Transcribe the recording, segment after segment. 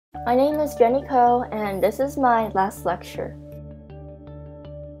My name is Jenny Ko, and this is my last lecture.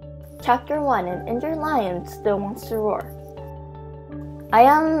 Chapter 1, An injured lion still wants to roar. I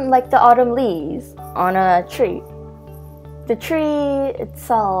am like the autumn leaves on a tree. The tree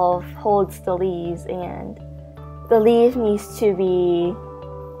itself holds the leaves, and the leaf needs to be,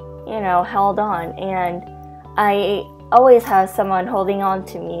 held on, and I always have someone holding on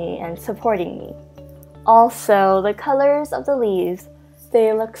to me and supporting me. Also, the colors of the leaves,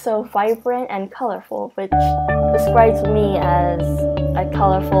 they look so vibrant and colorful, which describes me as a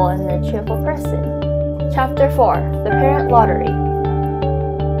colorful and a cheerful person. Chapter 4, The Parent Lottery.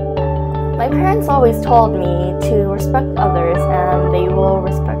 My parents always told me to respect others and they will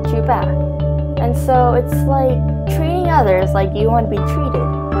respect you back. And so it's like treating others like you want to be treated.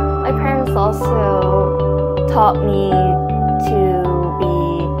 My parents also taught me to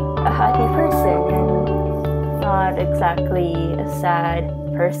be a happy person and not exactly a sad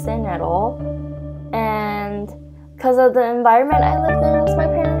person at all. And because of the environment I lived in with my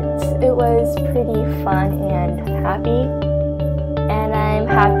parents, it was pretty fun and happy. And I'm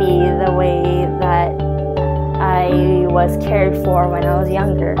happy the way that I was cared for when I was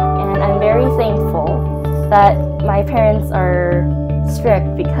younger. And I'm very thankful that my parents are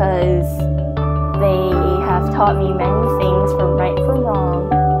strict because they have taught me many things from right from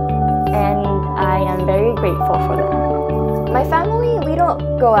wrong. And I am very grateful for them. My family, we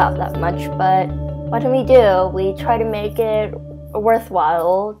don't go out that much, but what we do, we try to make it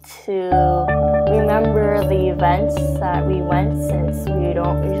worthwhile to remember the events that we went, since we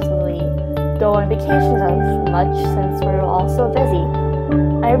don't usually go on vacations as much since we're all so busy.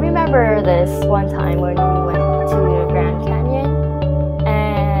 I remember this one time when we went to Grand Canyon,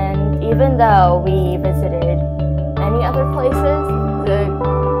 and even though we visited many other places, the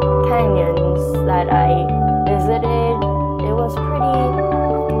canyons that I visited, it was pretty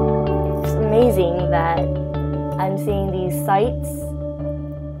amazing that I'm seeing these sights,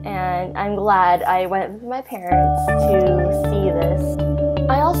 and I'm glad I went with my parents to see this.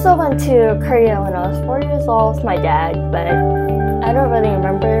 I also went to Korea when I was 4 years old with my dad, but I don't really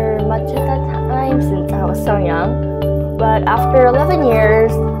remember much at that time since I was so young. But after 11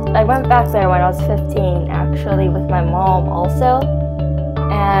 years, I went back there when I was 15, actually with my mom also,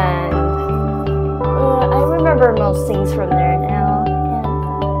 and I remember most things from there now.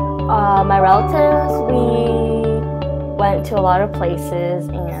 And my relatives, we went to a lot of places,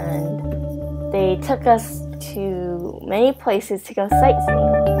 and they took us to many places to go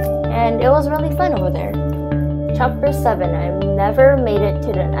sightseeing, and it was really fun over there. Chapter 7, I've never made it to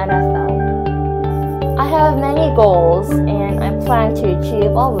the NFL. I have many goals, and I plan to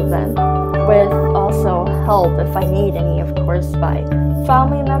achieve all of them, with also help if I need any, of course, by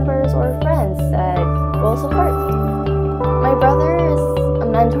family members or friends that will support me. My brother is a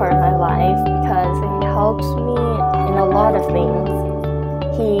mentor in my life because he helps me in a lot of things.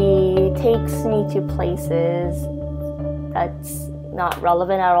 He takes me to places that's not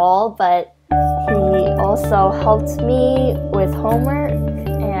relevant at all, but he also helps me with homework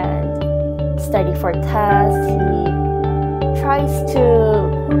and study for tests. He tries to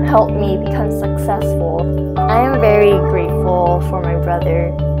help me become successful. I am very grateful for my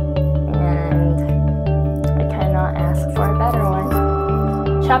brother, and I cannot ask for a better one.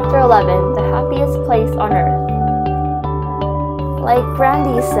 Chapter 11, The Happiest Place on Earth. Like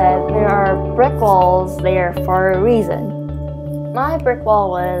Randy said, there are brick walls there for a reason. My brick wall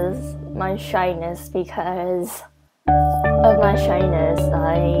was my shyness. Because of my shyness,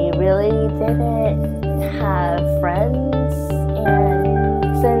 I really didn't have friends, and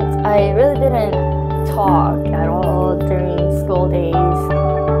since I really didn't talk at all during school days,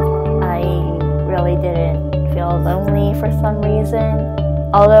 I really didn't feel lonely for some reason.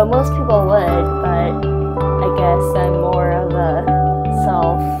 Although most people would, but I guess I'm more of a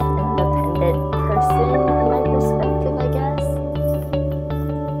self-independent person in my perspective, I guess.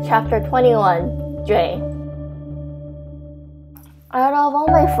 Chapter 21, Jay. Out of all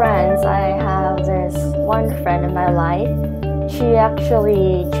my friends, I have this one friend in my life. She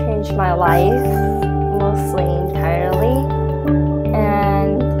actually changed my life, mostly entirely,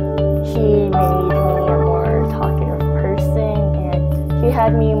 and she made me a more talkative person, and she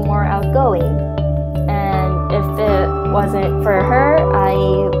had me more outgoing. And if it wasn't for her, I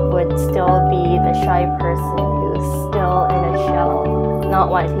would still be the shy person who's still in a shell, not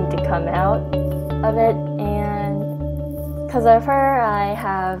wanting to come out of it. And because of her, I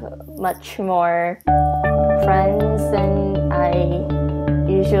have much more friends than I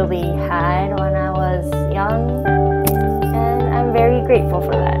usually had when I was young, and I'm very grateful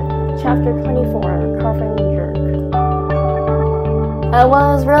for that. Chapter 24, Carving Jerk. I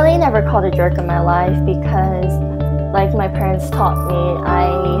was really never called a jerk in my life because, like my parents taught me,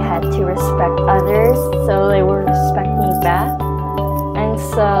 I had to respect others so they would respect me back. And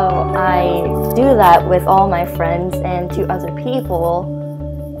so I do that with all my friends and to other people.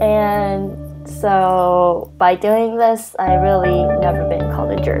 And so by doing this, I really never been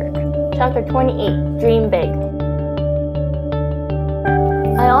called a jerk. Chapter 28, Dream Big.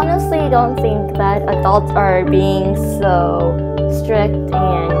 I honestly don't think that adults are being so strict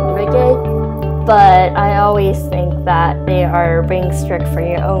and rigid, but I always think that they are being strict for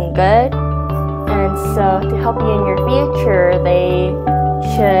your own good. And so to help you in your future, they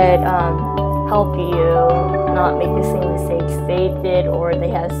should help you not make the same mistakes they did or they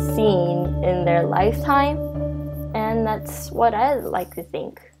have seen in their lifetime. And that's what I like to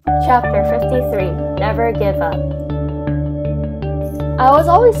think. Chapter 53, Never Give Up. I was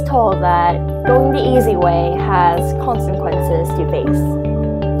always told that going the easy way has consequences to face.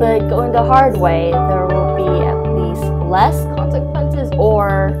 But going the hard way, there will be at least less consequences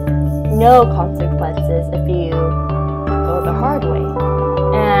or no consequences if you go the hard way.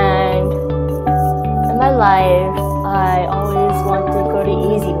 And in my life, I always want to go the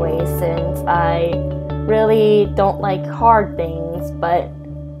easy way since I really don't like hard things, but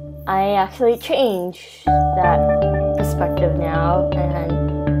I actually changed that perspective now,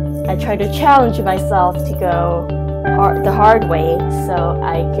 and I try to challenge myself to go the hard way so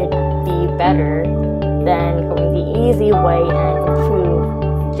I could be better than going the easy way and improve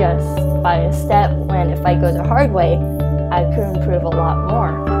just by a step, when if I go the hard way, I could improve a lot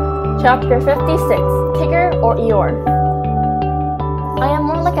more. Chapter 56, Tigger or Eeyore? I am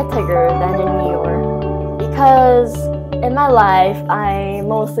more like a Tigger than an Eeyore because in my life, I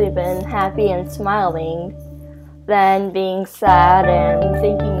mostly been happy and smiling than being sad and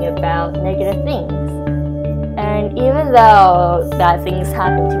thinking about negative things. And even though bad things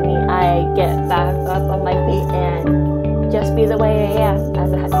happen to me, I get back up on my feet and just be the way I am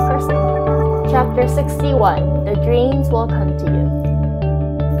as a happy person. Chapter 61, The Dreams Will Come to You.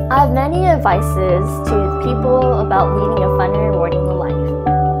 I have many advices to people about leading a fun and rewarding life.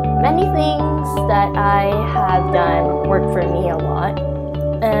 Many things that I have done work for me a lot,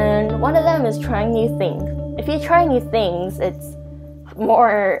 and one of them is trying new things. If you try new things, it's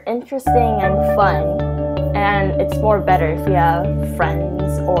more interesting and fun, and it's more better if you have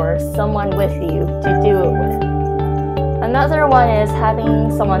friends or someone with you to do it with. Another one is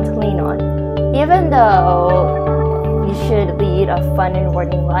having someone to lean on. Even though you should lead a fun and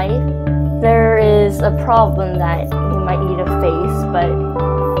rewarding life, there is a problem that you might need to face, but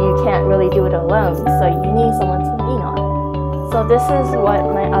you can't really do it alone, so you need someone to lean on. So this is what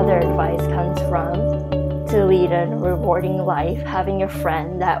my other advice comes from, to lead a rewarding life, having a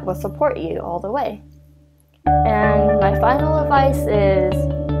friend that will support you all the way. And my final advice is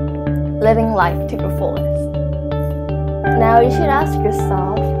living life to the fullest. Now you should ask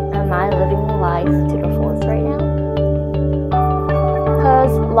yourself, am I living life to the fullest right now?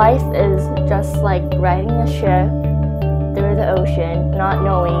 Because life is just like riding a ship through the ocean, not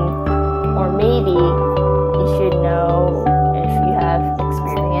knowing, or maybe you should know if you have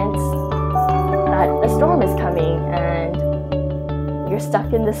experience, that a storm is coming and you're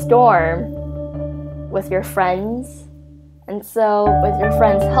stuck in the storm with your friends. And so with your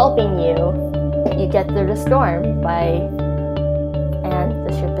friends helping you, you get through the storm and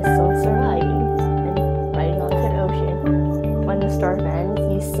the ship is still surviving and riding onto the ocean. When the storm ends,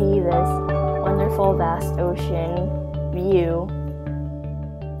 you see this wonderful vast ocean view,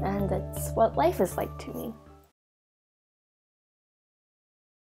 and that's what life is like to me.